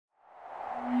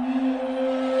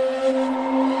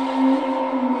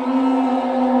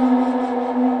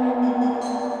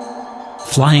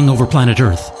flying over planet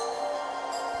Earth.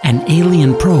 An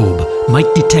alien probe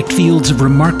might detect fields of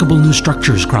remarkable new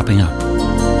structures cropping up.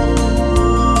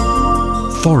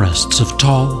 Forests of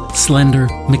tall, slender,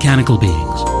 mechanical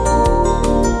beings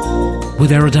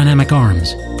with aerodynamic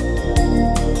arms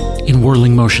in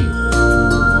whirling motion.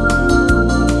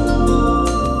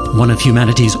 One of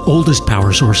humanity's oldest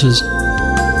power sources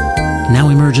now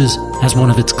emerges as one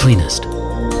of its cleanest.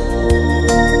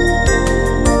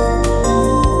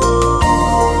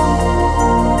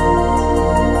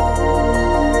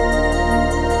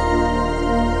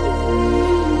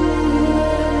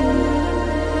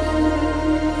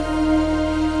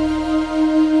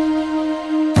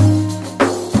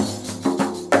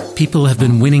 People have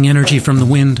been winning energy from the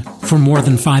wind for more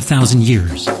than 5,000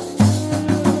 years.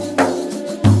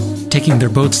 Taking their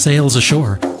boat's sails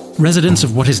ashore, residents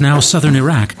of what is now southern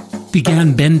Iraq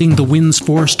began bending the wind's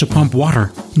force to pump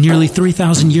water nearly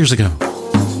 3,000 years ago.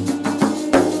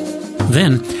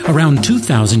 Then, around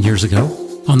 2,000 years ago,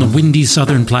 on the windy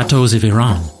southern plateaus of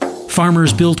Iran,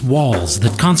 farmers built walls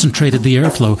that concentrated the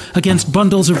airflow against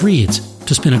bundles of reeds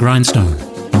to spin a grindstone.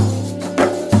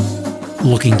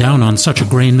 Looking down on such a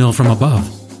grain mill from above,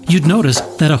 you'd notice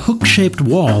that a hook-shaped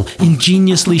wall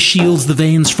ingeniously shields the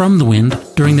vanes from the wind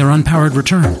during their unpowered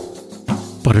return.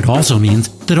 But it also means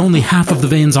that only half of the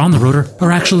vanes on the rotor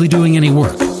are actually doing any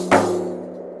work.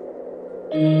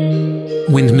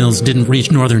 Windmills didn't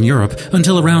reach northern Europe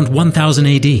until around 1000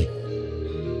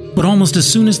 AD. But almost as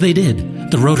soon as they did,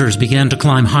 the rotors began to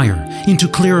climb higher, into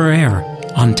clearer air,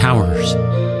 on towers.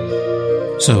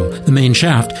 So the main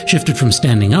shaft shifted from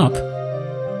standing up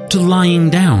to lying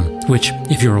down, which,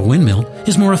 if you're a windmill,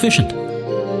 is more efficient.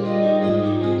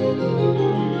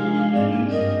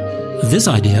 This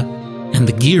idea, and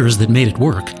the gears that made it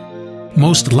work,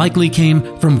 most likely came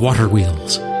from water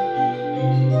wheels.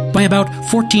 By about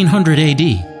 1400 AD,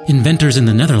 inventors in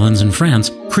the Netherlands and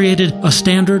France created a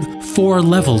standard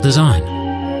 4-level design.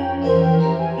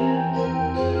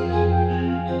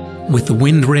 With the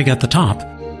wind rig at the top,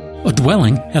 a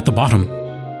dwelling at the bottom,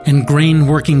 and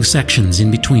grain-working sections in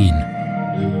between.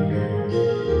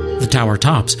 The tower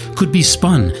tops could be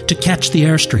spun to catch the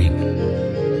airstream.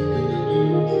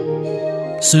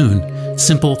 Soon,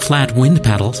 simple flat wind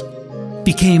paddles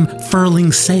became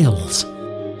furling sails,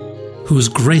 whose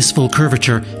graceful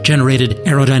curvature generated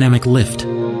aerodynamic lift.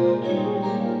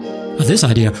 This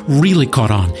idea really caught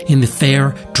on in the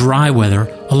fair, dry weather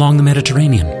along the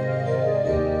Mediterranean.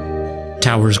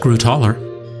 Towers grew taller,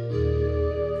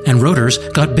 and rotors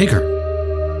got bigger.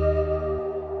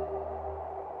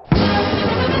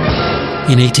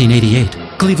 In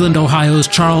 1888, Cleveland, Ohio's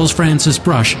Charles Francis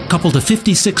Brush coupled a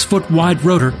 56-foot wide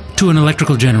rotor to an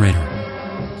electrical generator.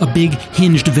 A big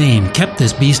hinged vane kept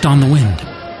this beast on the wind.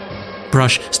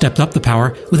 Brush stepped up the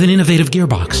power with an innovative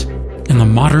gearbox, and the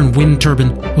modern wind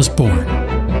turbine was born.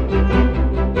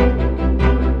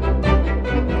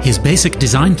 His basic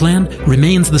design plan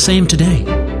remains the same today.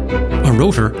 A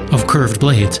rotor of curved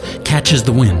blades catches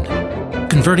the wind,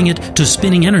 converting it to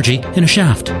spinning energy in a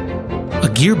shaft. A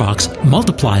gearbox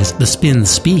multiplies the spin's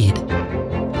speed,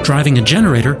 driving a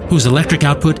generator whose electric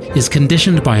output is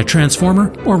conditioned by a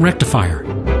transformer or rectifier.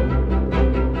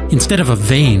 Instead of a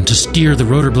vane to steer the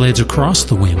rotor blades across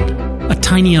the wind, a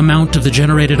tiny amount of the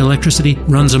generated electricity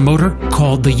runs a motor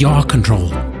called the yaw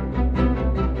control.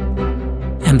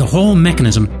 And the whole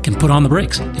mechanism can put on the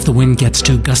brakes if the wind gets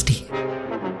too gusty.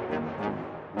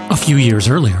 A few years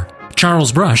earlier,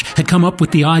 Charles Brush had come up with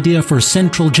the idea for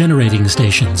central generating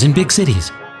stations in big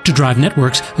cities to drive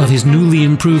networks of his newly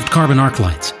improved carbon arc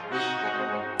lights.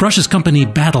 Brush's company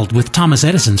battled with Thomas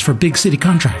Edison's for big city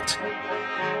contracts.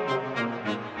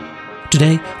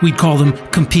 Today, we'd call them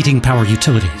competing power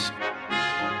utilities.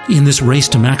 In this race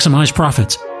to maximize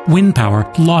profits, wind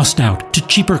power lost out to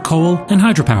cheaper coal and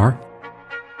hydropower,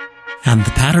 and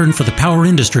the pattern for the power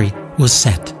industry was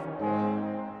set.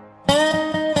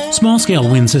 Small-scale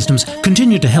wind systems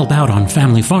continued to help out on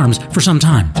family farms for some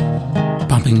time,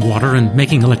 pumping water and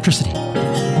making electricity.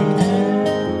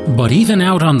 But even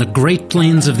out on the Great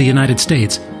Plains of the United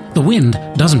States, the wind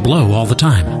doesn't blow all the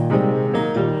time.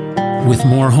 With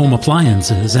more home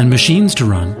appliances and machines to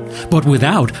run, but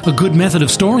without a good method of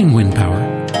storing wind power,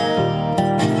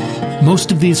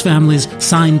 most of these families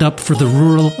signed up for the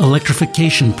rural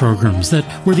electrification programs that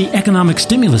were the economic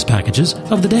stimulus packages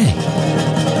of the day.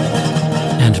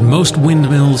 And most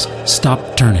windmills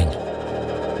stopped turning.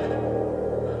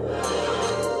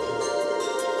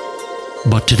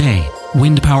 But today,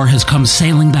 wind power has come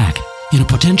sailing back in a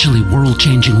potentially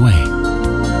world-changing way.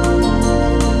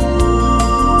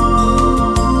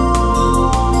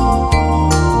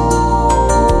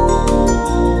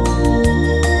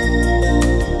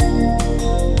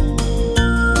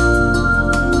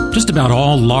 about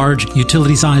all large,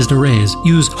 utility-sized arrays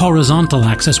use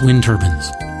horizontal-axis wind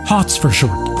turbines, HOTS for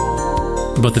short.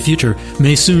 But the future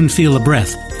may soon feel a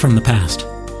breath from the past,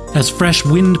 as fresh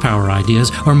wind power ideas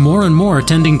are more and more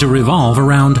tending to revolve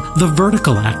around the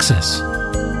vertical axis.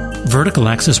 Vertical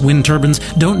axis wind turbines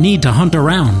don't need to hunt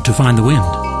around to find the wind.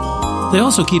 They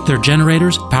also keep their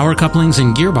generators, power couplings,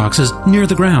 and gearboxes near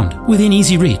the ground, within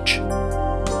easy reach.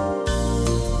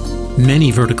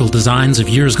 Many vertical designs of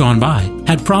years gone by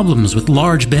had problems with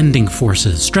large bending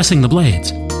forces stressing the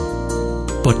blades.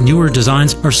 But newer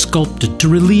designs are sculpted to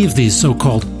relieve these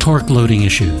so-called torque loading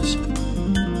issues.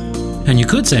 And you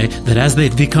could say that as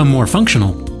they've become more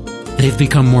functional, they've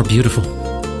become more beautiful.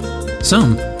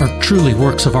 Some are truly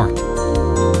works of art.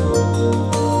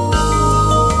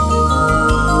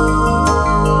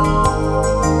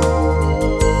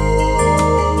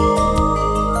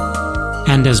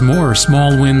 And as more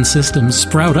small wind systems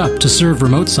sprout up to serve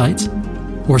remote sites,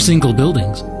 or single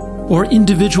buildings, or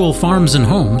individual farms and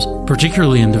homes,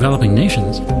 particularly in developing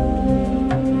nations,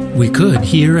 we could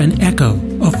hear an echo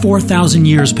of 4,000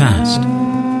 years past,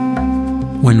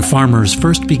 when farmers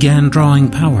first began drawing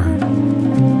power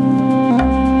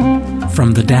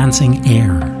from the dancing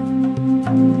air.